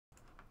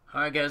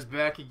Alright guys,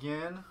 back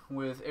again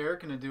with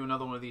Eric. Gonna do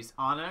another one of these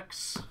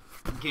Onyx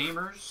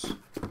Gamers.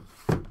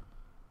 Let's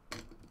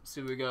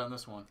see what we got on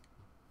this one.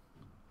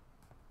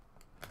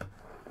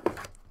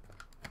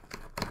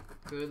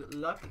 Good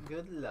luck,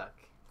 good luck.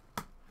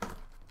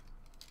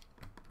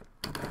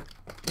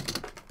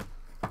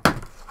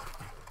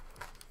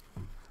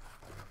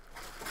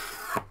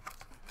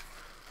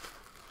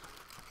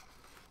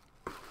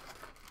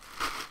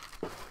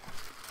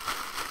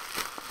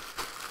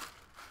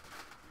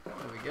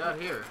 What do we got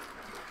here?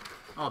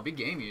 Oh, big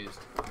game used.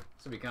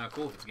 This would be kind of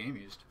cool if it's game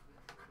used.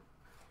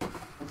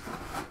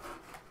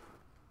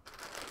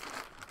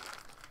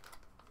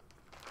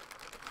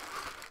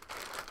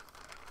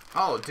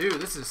 Oh,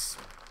 dude, this is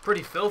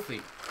pretty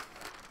filthy.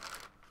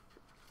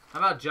 How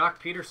about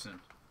Jock Peterson?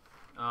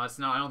 It's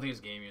not. I don't think it's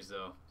game used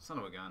though. Son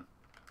of a gun.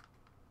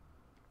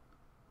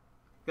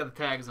 Got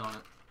the tags on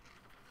it.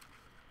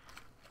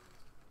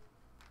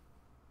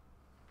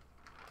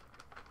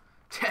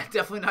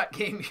 Definitely not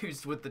game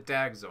used with the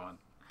tags on.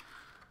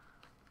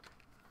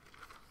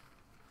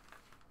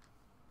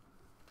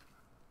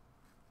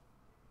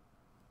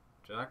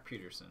 Jock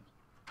Peterson.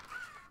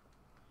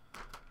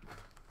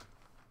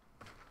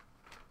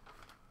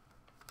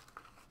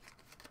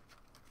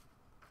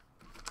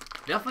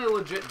 Definitely a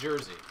legit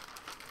jersey.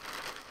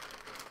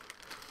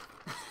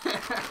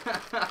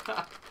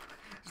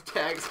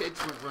 Tags hits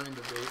from running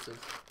the bases.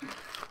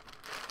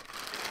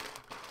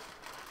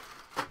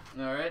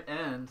 Alright,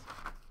 and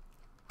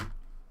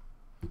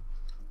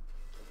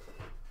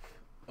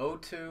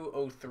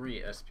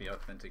 0203 SP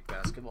Authentic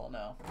Basketball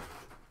now.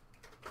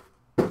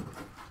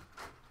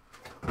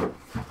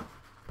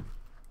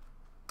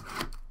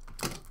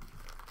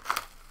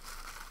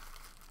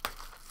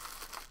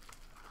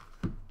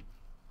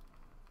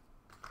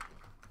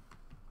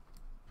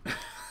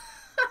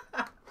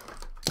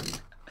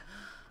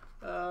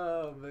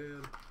 Oh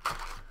man.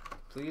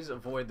 Please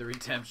avoid the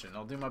redemption.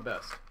 I'll do my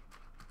best.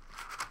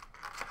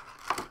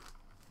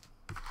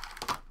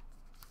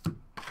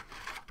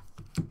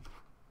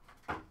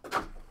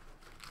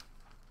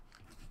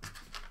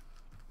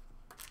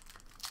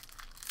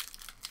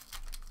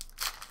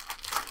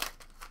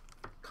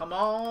 Come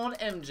on,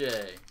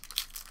 MJ.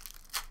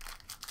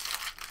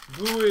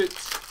 Do it.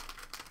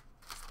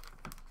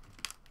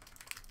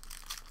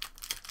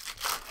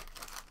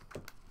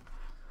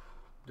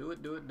 Do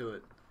it, do it, do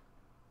it.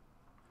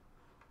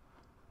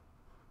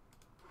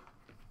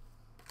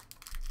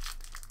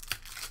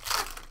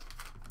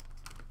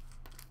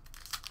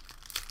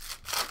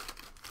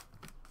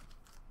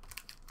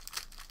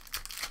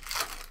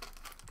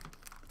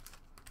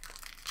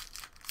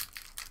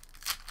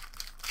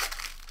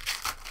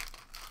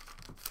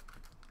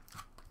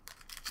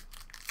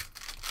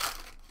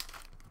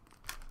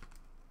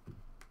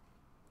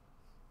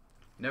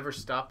 Never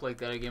stopped like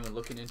that again when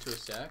looking into a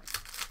sack.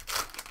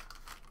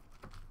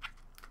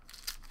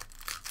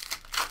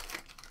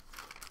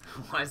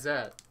 Why's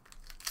that?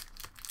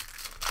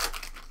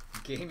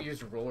 Game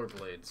used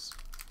rollerblades.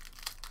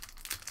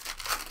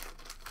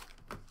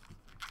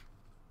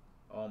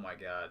 Oh my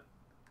god.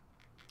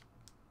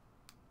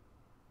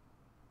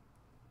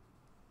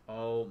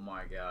 Oh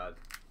my god.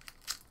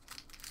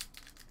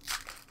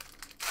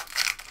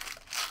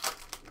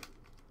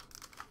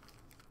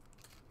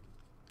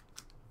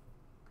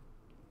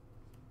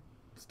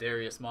 It's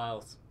Darius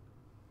Miles.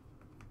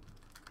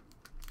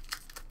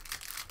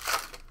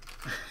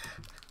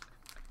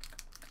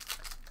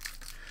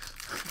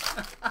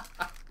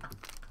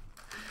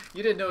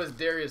 You didn't know it was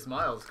Darius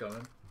Miles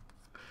coming.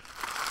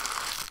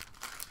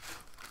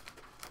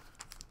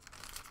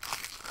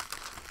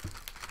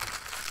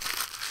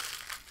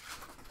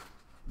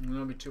 You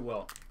know me too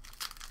well.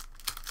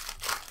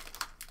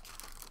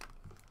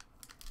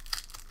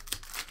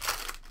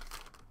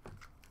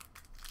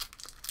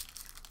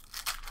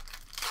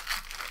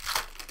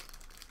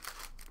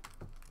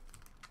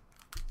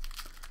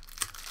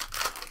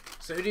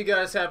 So who do you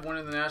guys have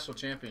winning the national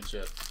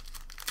championship?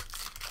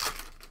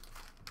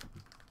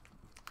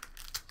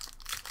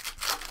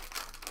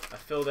 I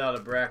filled out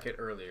a bracket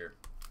earlier.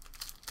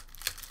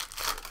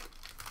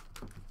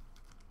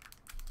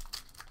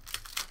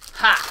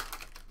 Ha!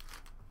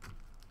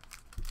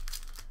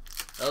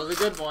 That was a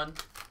good one.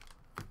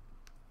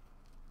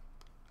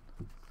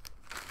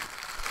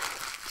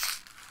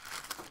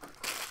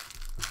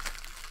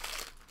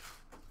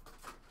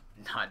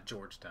 Not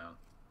Georgetown.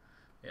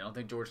 Yeah, I don't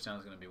think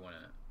Georgetown's going to be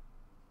winning it.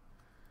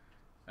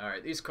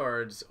 Alright, these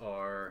cards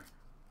are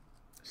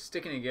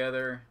sticking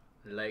together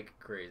like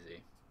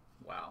crazy.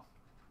 Wow.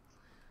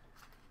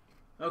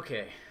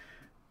 Okay.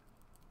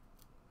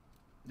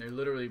 They're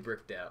literally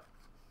bricked out.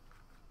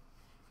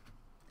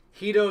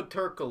 Hito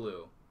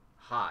Turkoglu.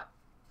 Hot.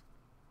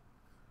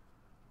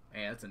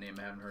 Man, that's a name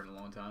I haven't heard in a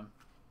long time.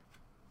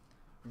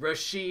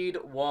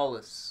 Rasheed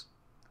Wallace.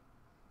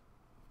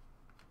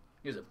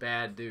 He was a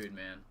bad dude,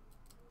 man.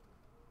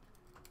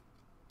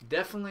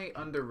 Definitely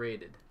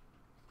underrated,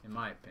 in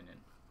my opinion.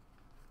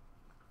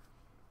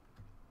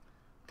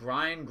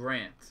 Brian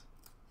Grant.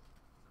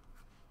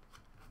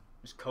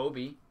 There's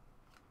Kobe.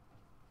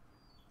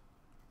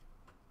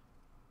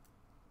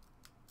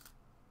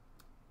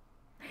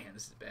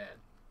 This is bad.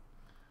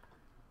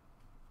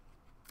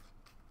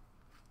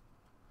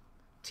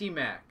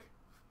 T-Mac.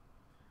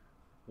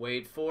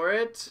 Wait for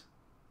it.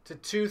 To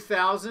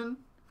 2,000.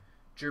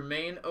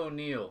 Jermaine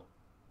O'Neal.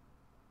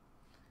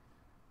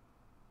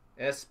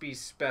 SB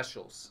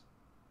Specials.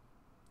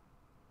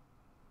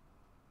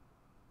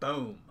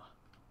 Boom.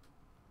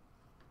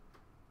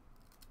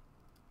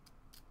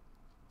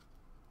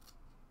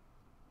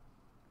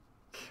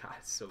 God,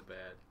 it's so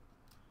bad.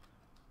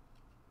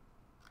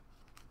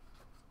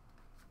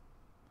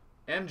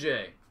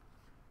 MJ.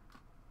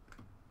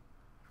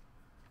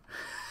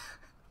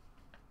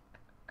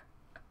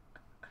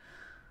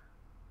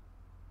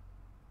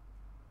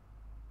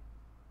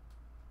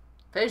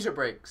 Phaser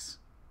breaks.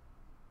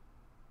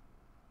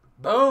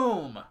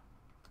 Boom.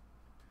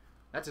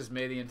 That just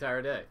made the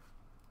entire day.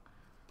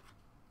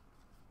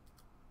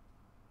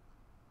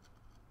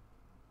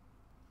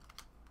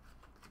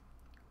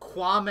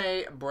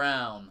 Kwame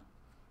Brown.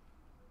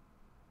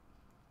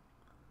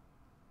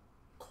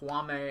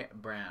 Kwame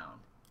Brown.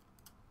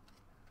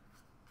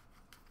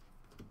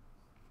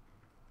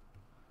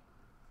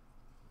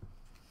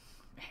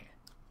 Man.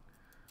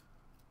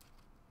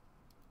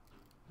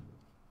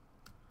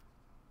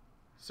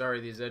 Sorry,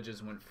 these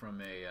edges went from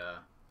a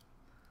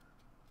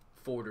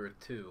 4 to a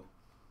 2.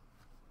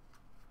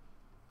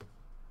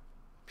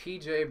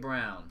 PJ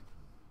Brown.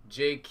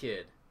 J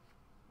Kid.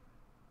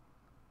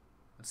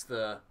 That's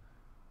the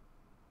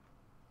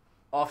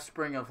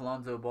offspring of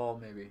Lonzo Ball,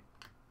 maybe.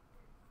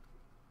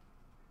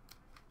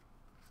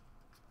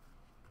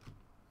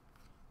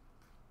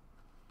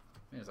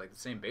 Man, it's like the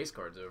same base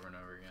cards over and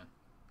over again.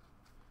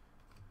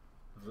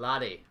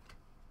 Vlade.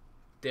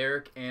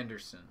 Derek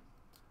Anderson.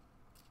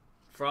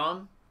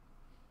 From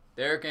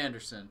Derek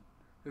Anderson.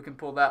 Who can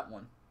pull that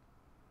one?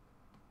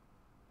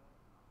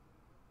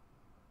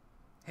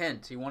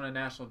 Hint, he won a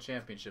national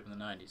championship in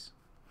the 90s.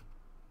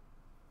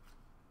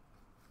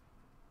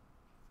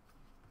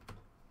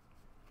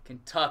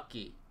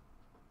 Kentucky.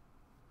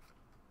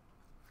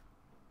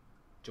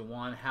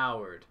 Jawan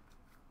Howard.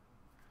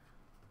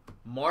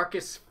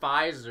 Marcus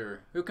Fizer.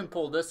 Who can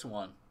pull this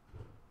one?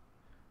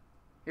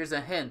 Here's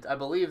a hint. I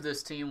believe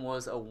this team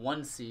was a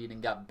 1 seed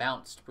and got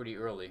bounced pretty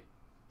early.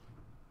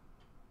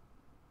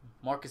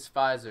 Marcus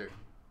Fizer.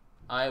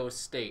 Iowa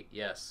State.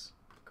 Yes.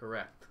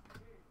 Correct.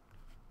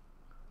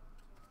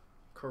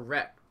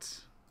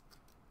 Correct.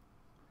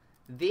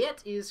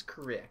 That is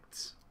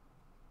correct.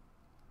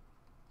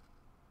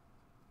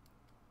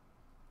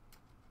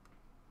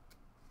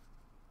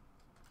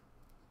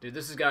 Dude,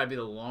 this has got to be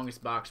the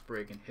longest box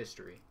break in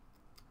history.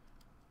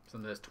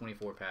 Something that's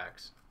 24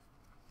 packs.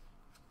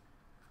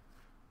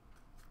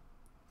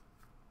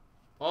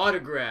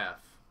 Autograph.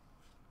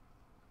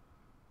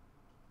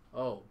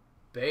 Oh,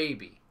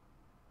 baby.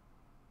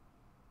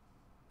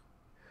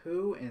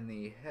 Who in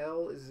the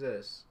hell is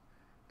this?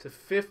 To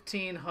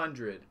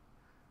 1,500.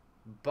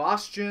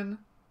 Boston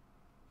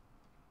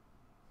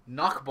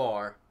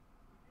Knockbar.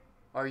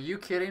 Are you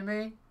kidding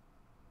me?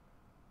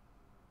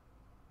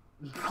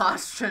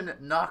 Boston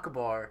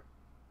Knockbar.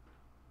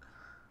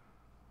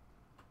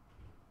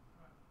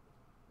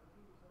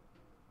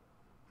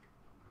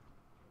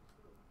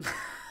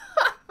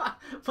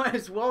 Might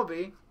as well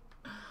be.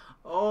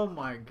 Oh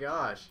my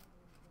gosh.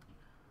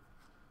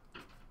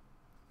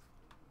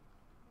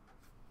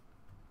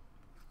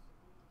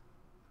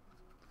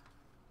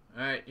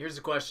 Alright, here's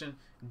the question.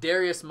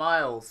 Darius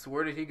Miles.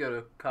 Where did he go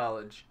to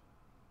college?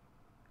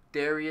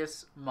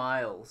 Darius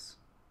Miles.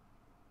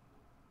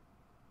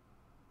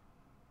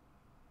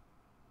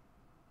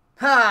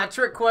 Ha!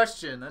 Trick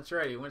question. That's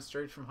right. He went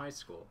straight from high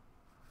school.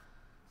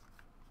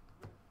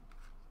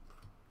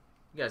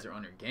 You guys are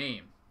on your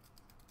game.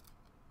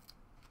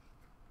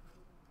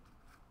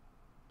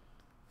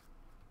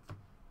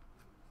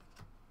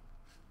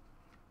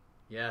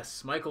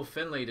 Yes, Michael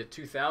Finley to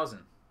 2,000.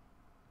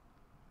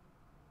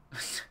 The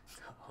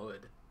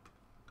hood.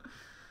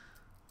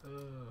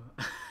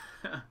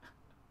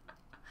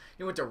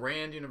 He went to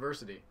Rand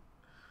University.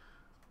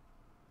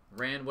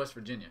 Rand, West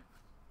Virginia.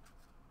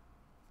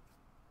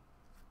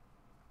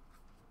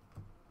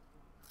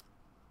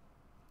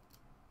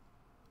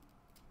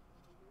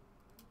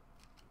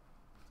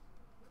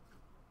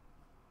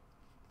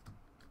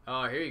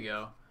 Oh, here you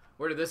go.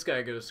 Where did this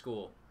guy go to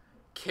school?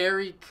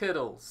 Kerry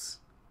Kittles.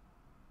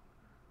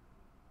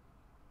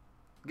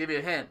 I'll give you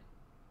a hint.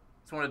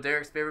 It's one of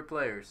Derek's favorite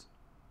players.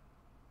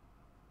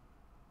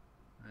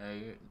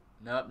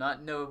 Nope,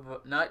 not Nova,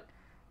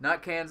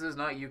 not Kansas,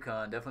 not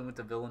UConn. Definitely went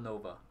to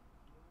Villanova.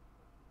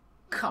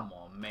 Come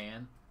on,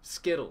 man.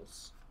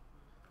 Skittles.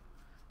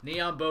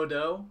 Neon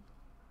Bordeaux.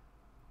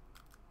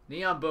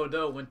 Neon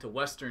Bordeaux went to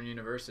Western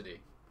University.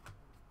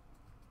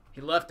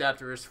 He left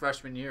after his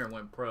freshman year and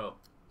went pro.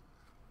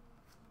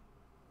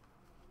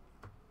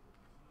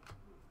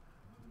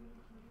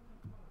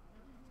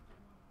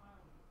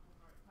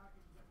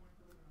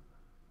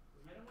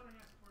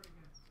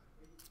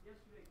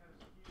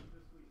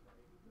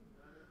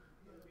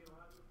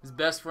 His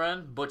best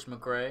friend, Butch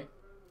McRae.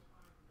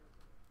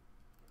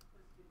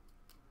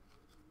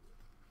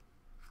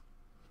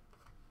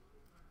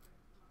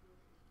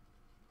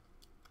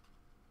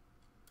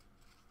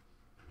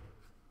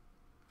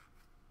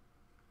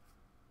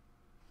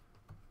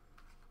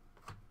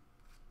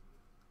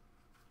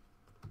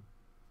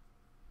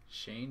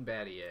 Shane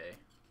Battier.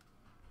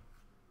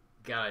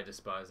 God, I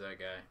despise that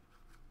guy.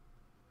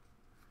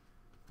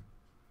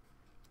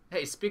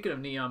 Hey, speaking of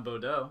Neon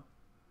Bordeaux,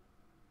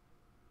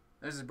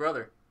 there's his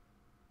brother.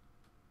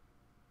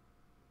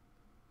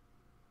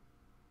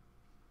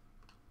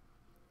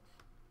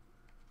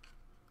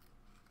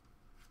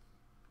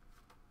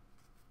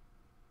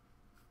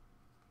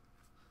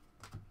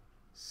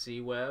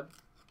 C-Web.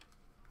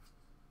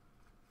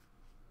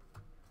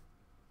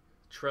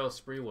 Trell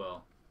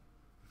Sprewell.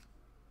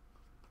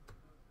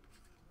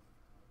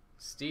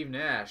 Steve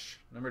Nash,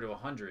 number to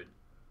 100.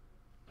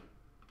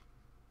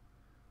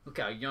 Look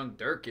how young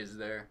Dirk is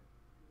there.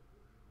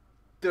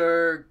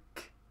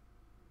 Dirk.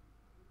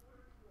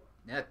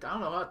 Yeah, I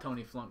don't know how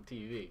Tony flunked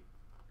TV.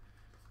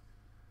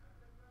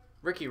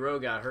 Ricky Rowe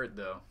got hurt,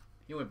 though.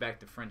 He went back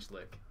to French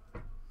Lick.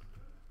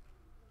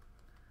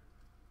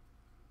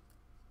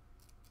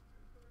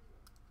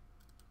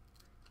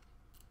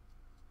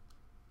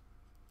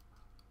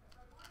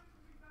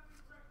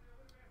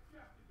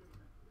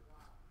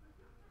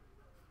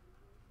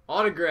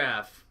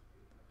 Autograph.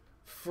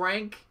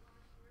 Frank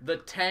the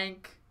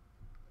Tank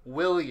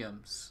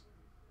Williams.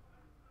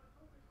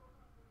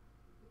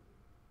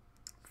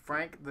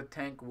 Frank the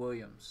Tank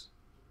Williams.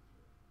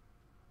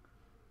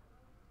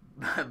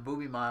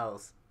 Booby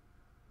Miles.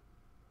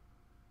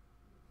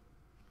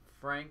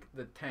 Frank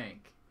the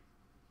Tank.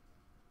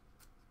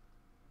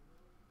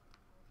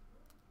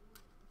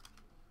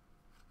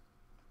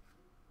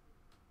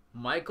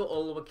 Michael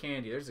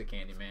Olowokandi. There's a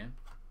candy man.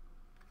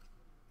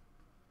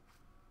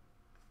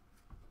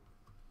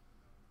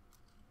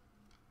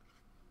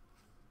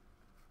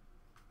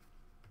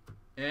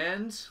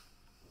 And,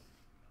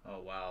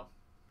 oh wow.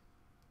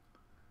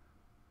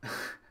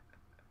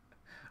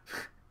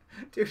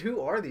 Dude,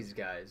 who are these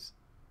guys?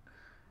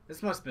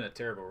 This must have been a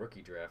terrible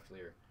rookie draft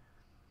here.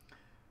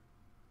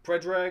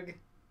 Predrag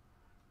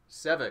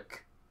Sevic.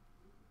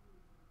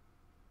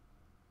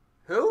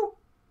 Who?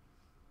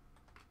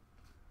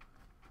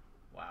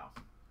 Wow.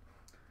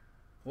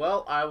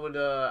 Well,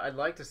 I'd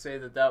like to say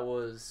that that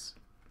was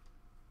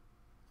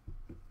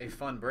a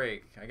fun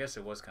break. I guess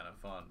it was kind of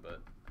fun,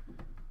 but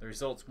the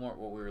results weren't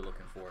what we were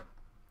looking for.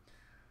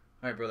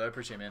 All right, brother. I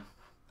appreciate it, man.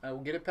 I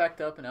will get it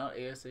packed up and out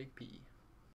ASAP.